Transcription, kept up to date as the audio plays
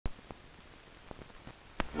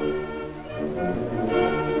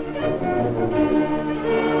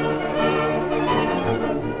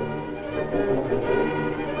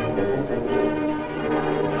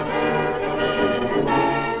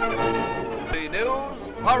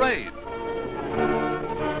parade.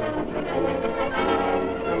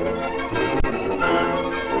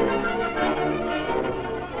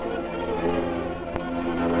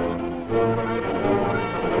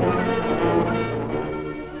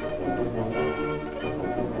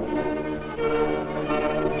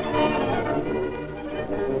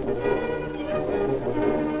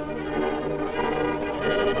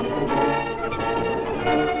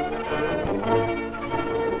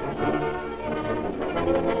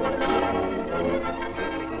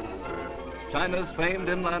 China's famed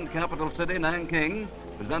inland capital city, Nanking,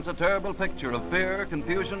 presents a terrible picture of fear,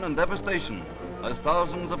 confusion, and devastation as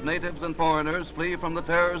thousands of natives and foreigners flee from the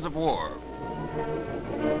terrors of war.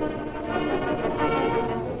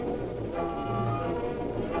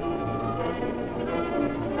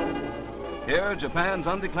 Here, Japan's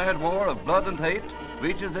undeclared war of blood and hate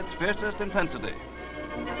reaches its fiercest intensity.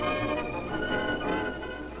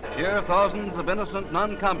 Here, thousands of innocent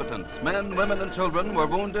non-combatants, men, women, and children, were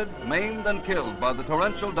wounded, maimed, and killed by the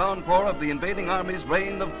torrential downpour of the invading army's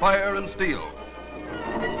rain of fire and steel.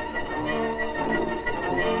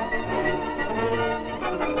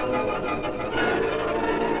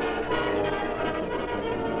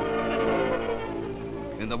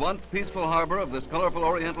 In the once peaceful harbor of this colorful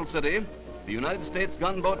oriental city, the United States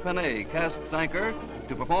gunboat Panay casts anchor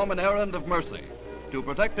to perform an errand of mercy, to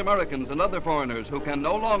protect Americans and other foreigners who can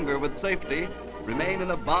no longer, with safety, remain in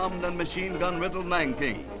a bombed and machine gun-riddled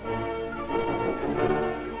Nanking.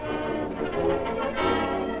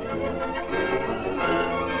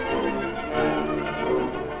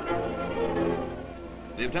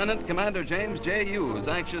 Lieutenant Commander James J. Hughes,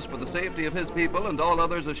 anxious for the safety of his people and all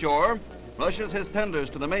others ashore, rushes his tenders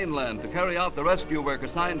to the mainland to carry out the rescue work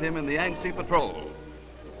assigned him in the Yangtze Patrol.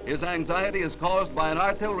 His anxiety is caused by an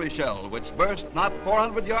artillery shell which burst not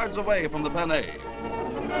 400 yards away from the Panay.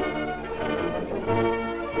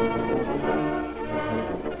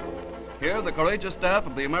 Here, the courageous staff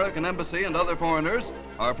of the American Embassy and other foreigners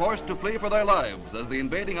are forced to flee for their lives as the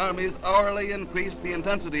invading armies hourly increase the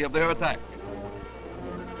intensity of their attack.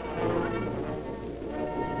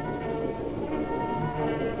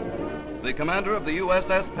 The commander of the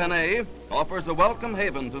USS Panay offers a welcome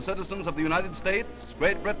haven to citizens of the United States,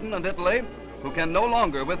 Great Britain, and Italy who can no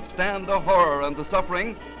longer withstand the horror and the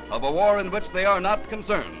suffering of a war in which they are not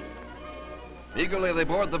concerned. Eagerly they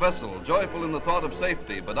board the vessel, joyful in the thought of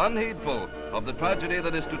safety, but unheedful of the tragedy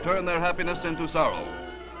that is to turn their happiness into sorrow.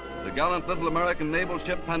 The gallant little American naval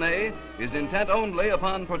ship Panay is intent only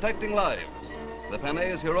upon protecting lives. The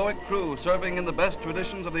Panay's heroic crew, serving in the best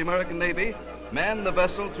traditions of the American Navy, man the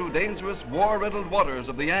vessel through dangerous war-riddled waters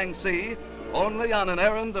of the Yangtze only on an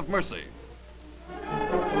errand of mercy.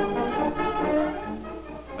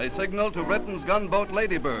 A signal to Britain's gunboat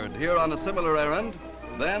Ladybird, here on a similar errand,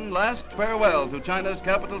 then last farewell to China's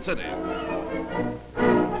capital city.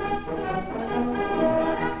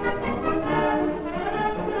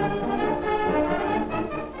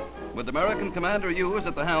 With American Commander Hughes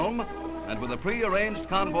at the helm, and with a pre-arranged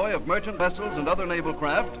convoy of merchant vessels and other naval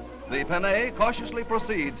craft, the Panay cautiously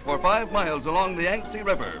proceeds for 5 miles along the Yangtze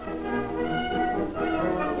River.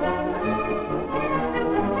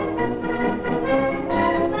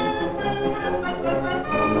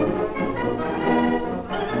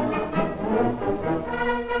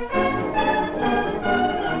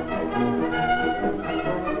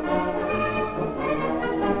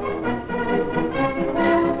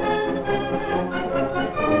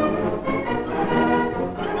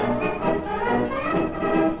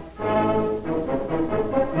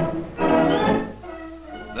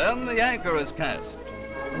 Then the anchor is cast.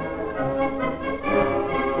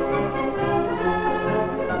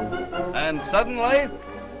 And suddenly,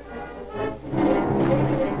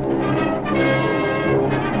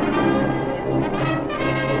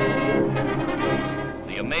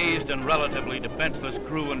 the amazed and relatively defenseless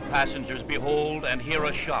crew and passengers behold and hear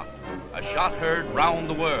a shot heard round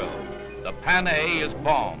the world. The Panay is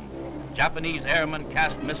bombed. Japanese airmen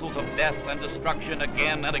cast missiles of death and destruction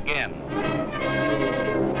again and again.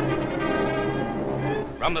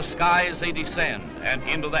 From the skies they descend, and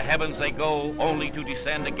into the heavens they go, only to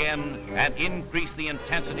descend again and increase the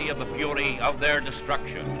intensity of the fury of their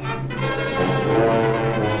destruction.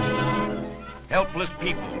 Helpless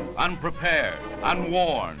people, unprepared,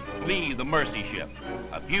 unwarned, flee the mercy ship.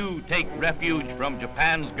 A few take refuge from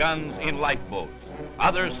Japan's guns in lifeboats.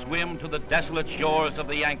 Others swim to the desolate shores of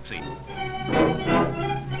the Yangtze.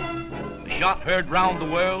 The shot heard round the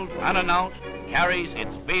world, unannounced, carries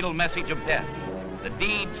its fatal message of death. The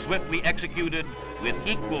deed swiftly executed with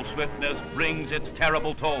equal swiftness brings its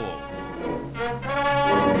terrible toll.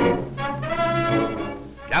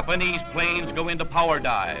 Japanese planes go into power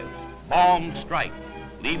dives. Bombs strike,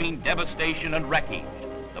 leaving devastation and wreckage.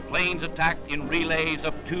 The planes attacked in relays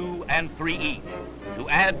of 2 and 3 each. To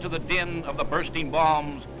add to the din of the bursting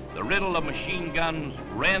bombs, the riddle of machine guns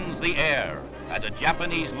rends the air as a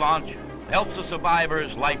Japanese launch helps the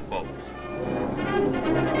survivors' lifeboats.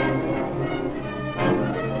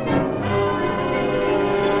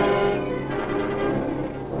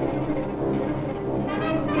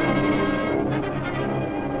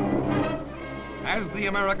 As the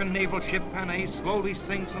American naval ship Panay slowly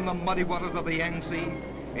sinks in the muddy waters of the Yangtze,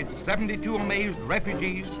 its 72 amazed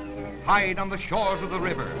refugees hide on the shores of the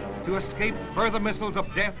river to escape further missiles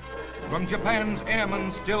of death from Japan's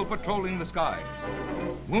airmen still patrolling the skies.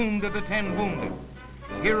 Wounded attend wounded.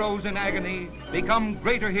 Heroes in agony become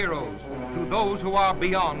greater heroes to those who are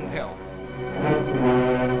beyond help.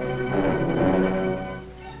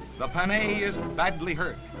 The Panay is badly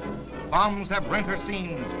hurt. Bombs have rent her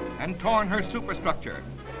seams and torn her superstructure.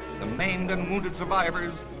 The maimed and wounded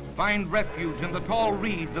survivors find refuge in the tall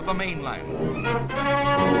reeds of the mainland.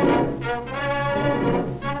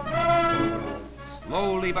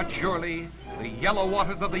 Slowly but surely, the yellow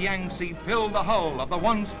waters of the Yangtze fill the hull of the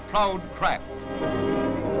once proud craft.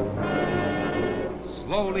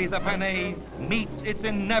 Slowly the Panay meets its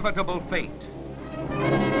inevitable fate.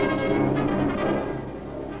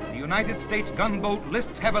 The United States gunboat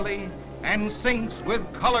lists heavily and sinks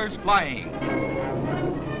with colors flying.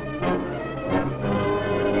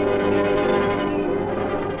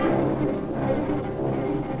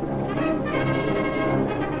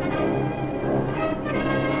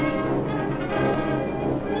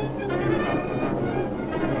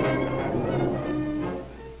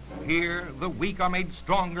 Here, the weak are made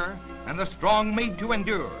stronger and the strong made to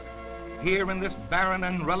endure. Here in this barren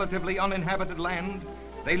and relatively uninhabited land,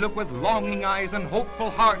 they look with longing eyes and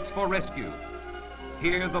hopeful hearts for rescue.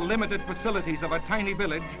 Here, the limited facilities of a tiny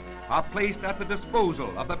village are placed at the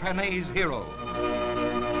disposal of the Panay's heroes.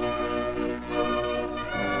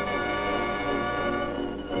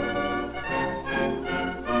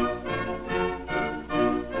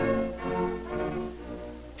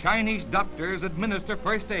 Chinese doctors administer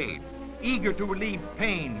first aid, eager to relieve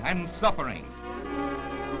pain and suffering.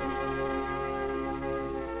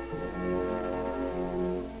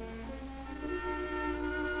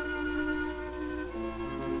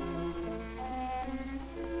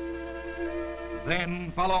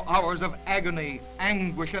 Then follow hours of agony,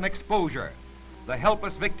 anguish, and exposure. The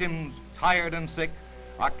helpless victims, tired and sick,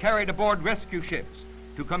 are carried aboard rescue ships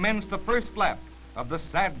to commence the first lap of the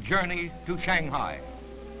sad journey to Shanghai.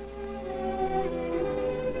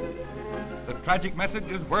 The tragic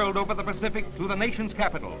message is whirled over the Pacific to the nation's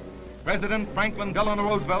capital. President Franklin Delano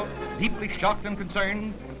Roosevelt, deeply shocked and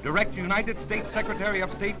concerned, directs United States Secretary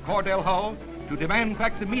of State Cordell Hull to demand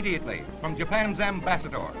facts immediately from Japan's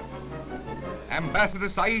ambassador. Ambassador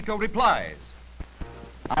Saito replies,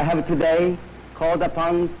 I have today called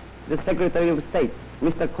upon the Secretary of State,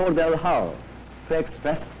 Mr. Cordell Hull, to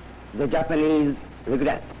express the Japanese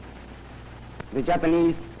regret. The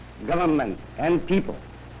Japanese government and people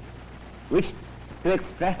wish to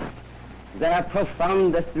express their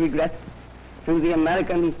profoundest regret to the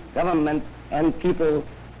American government and people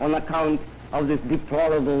on account of this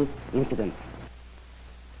deplorable incident.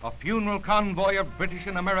 A funeral convoy of British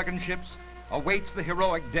and American ships awaits the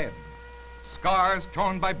heroic dead. Scars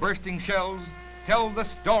torn by bursting shells tell the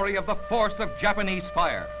story of the force of Japanese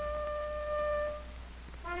fire.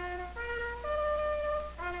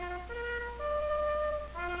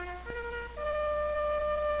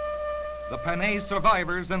 The Panay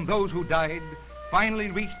survivors and those who died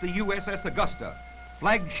finally reached the USS Augusta,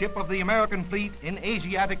 flagship of the American fleet in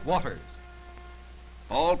Asiatic waters.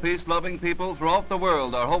 All peace-loving people throughout the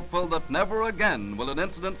world are hopeful that never again will an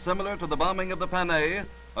incident similar to the bombing of the Panay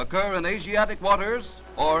occur in Asiatic waters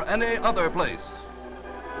or any other place.